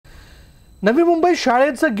नवी मुंबई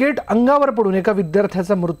शाळेचं गेट अंगावर पडून एका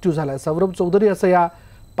विद्यार्थ्याचा मृत्यू झाला। सौरभ चौधरी असं या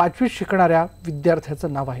 5वीत शिकणाऱ्या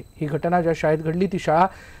विद्यार्थ्याचं नाव आहे। ही घटना ज्या शाळेत घडली ती शाळा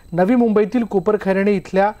नवी मुंबईतील कोपरखैरणे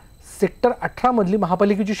इथल्या सेक्टर 18 मधली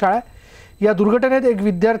महापालिकेची शाळा आहे। या दुर्घटनेत एक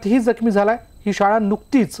विद्यार्थीही जखमी झालाय। ही शाळा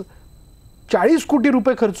नुकतीच 40 कोटी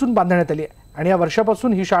रुपये खर्चून बांधण्यात आली आहे आणि या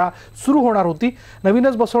वर्षापासून ही शाळा सुरू होणार होती।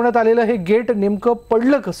 नवीनच बसवण्यात आलेलं हे गेट नेमकं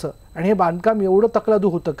पडलं कसं आणि हे बांधकाम एवढं तकलादू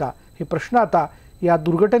होतं का, हे प्रश्न आता या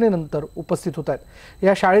दुर्घटनेनंतर उपस्थित होत आहेत।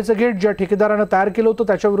 या शाळेचं गेट ज्या ठेकेदाराने तयार केलं होतं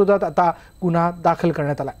त्याच्या विरोधात आता गुन्हा दाखल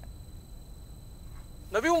करण्यात आला आहे।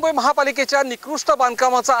 नवी मुंबई महापालिकेच्या निकृष्ट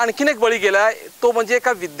बांधकामाचा आणखीन एक बळी गेलाय, तो म्हणजे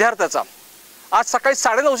एका विद्यार्थ्याचा। आज सकाळी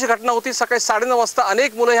 9:30ची घटना होती। सकाळी 9:30 वाजता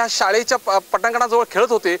अनेक मुलं ह्या शाळेच्या पटांगणाजवळ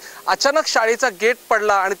खेळत होते। अचानक शाळेचा गेट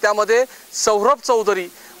पडला आणि त्यामध्ये सौरभ चौधरी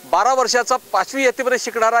 12 वर्षाचा 5वी इयत्तेमध्ये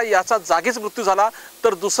शिकणारा याचा जागीच मृत्यू झाला।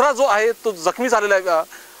 तर दुसरा जो आहे तो जखमी झालेला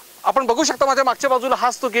आहे। आपण बघू शकता माझ्या मागच्या बाजूला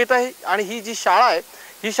हाच तो गेट आहे आणि ही जी शाळा आहे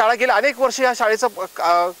ही शाळा गेल्या अनेक वर्ष या शाळेचं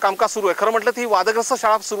कामकाज सुरू आहे। खरं म्हटलं तर ही वादग्रस्त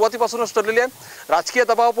शाळा सुरुवातीपासूनच ठरलेली आहे। राजकीय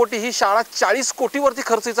दबावापोटी ही शाळा 40 कोटीवरती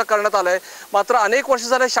खर्चीचा करण्यात आलाय। मात्र अनेक वर्ष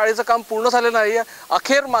झाले शाळेचं काम पूर्ण झालेलं नाही।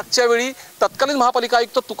 अखेर मागच्या वेळी तत्कालीन महापालिका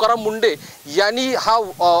आयुक्त तुकाराम मुंडे यांनी हा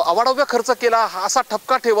अवाढव्य खर्च केला असा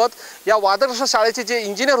ठपका ठेवत या वादग्रस्त शाळेचे जे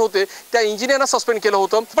इंजिनियर होते त्या इंजिनियरना सस्पेंड केलं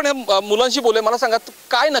होतं। पण या मुलांशी बोलले, मला सांगा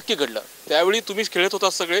काय नक्की घडलं त्यावेळी? तुम्ही खेळत होता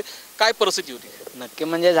सगळे, काय परिस्थिती होती नक्की?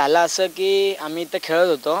 म्हणजे झालं असं की आम्ही इथं खेळत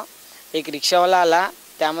होतो, एक रिक्षावाला आला,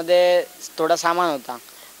 त्यामध्ये थोडा सामान होता,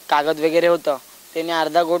 कागद वगैरे होतं। त्याने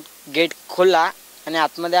अर्धा गेट खोलला आणि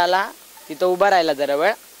आतमध्ये आला, तिथं उभा राहिला जरा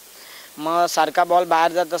वेळ। मग सारखा बॉल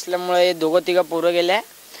बाहेर जात असल्यामुळे दोघं तिघं पोरं गेले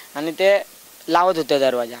आणि ते लावत होते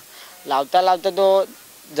दरवाजा। लावता लावता तो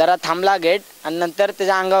जरा थांबला गेट आणि नंतर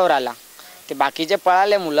त्याच्या अंगावर आला। ते बाकीचे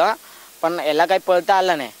पळाले मुलं, पण याला काही पळता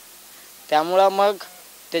आलं नाही, त्यामुळं मग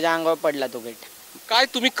त्याच्या अंगावर पडला तो गेट। काय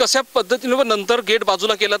तुम्ही कशा पद्धतीने नंतर गेट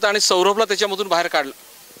बाजूला केलं आणि सौरभला त्याच्यामधून बाहेर काढलं?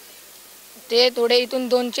 ते थोडे इथून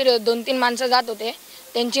 2-3 माणसं जात होते,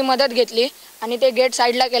 त्यांची मदत घेतली आणि ते गेट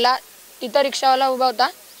साईडला केला। तिथं रिक्षावाला उभा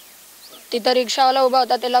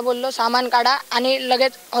होता, त्याला बोललो सामान काढा आणि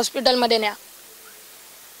लगेच हॉस्पिटलमध्ये न्या।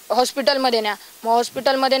 मग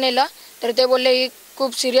हॉस्पिटलमध्ये नेलं तर ते बोलले ही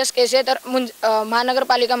खूप सिरियस केस आहे, तर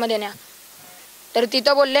महानगरपालिकामध्ये न्या। तर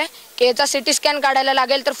तिथं बोलले की याचा सिटी स्कॅन काढायला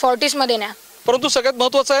लागेल, तर फोर्टिसमध्ये न्या। परंतु सगळ्यात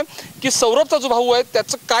महत्त्वाचं आहे की सौरभचा जो भाऊ आहे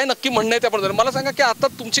त्याचं काय नक्की म्हणणं आहे त्याबद्दल मला सांगा की आता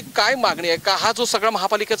तुमची काय मागणी आहे? का हा जो सगळा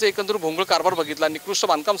महापालिकेचा एकंदर भोंगळ कारभार बघितला, निकृष्ट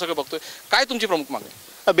बांधकाम सगळं बघतोय, काय तुमची प्रमुख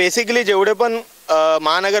मागणी? बेसिकली जेवढे पण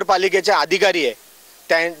महानगरपालिकेचे अधिकारी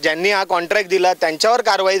आहे ज्यांनी हा कॉन्ट्रॅक्ट दिला त्यांच्यावर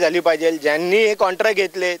कारवाई झाली पाहिजे। ज्यांनी हे कॉन्ट्रॅक्ट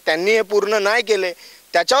घेतले त्यांनी हे पूर्ण नाही केले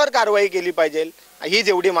त्याच्यावर कारवाई केली पाहिजे, ही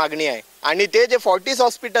जेवढी मागणी आहे। आणि ते जे फोर्टिस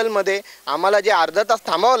हॉस्पिटलमध्ये आम्हाला जे अर्धा तास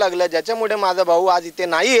थांबावं लागलं, ज्याच्यामुळे माझा भाऊ आज इथे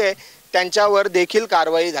नाही आहे, त्यांच्यावर देखील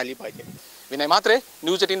कारवाई झाली पाहिजे। विनय म्हात्रे,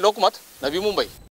 न्यूज 18 लोकमत, नवी मुंबई।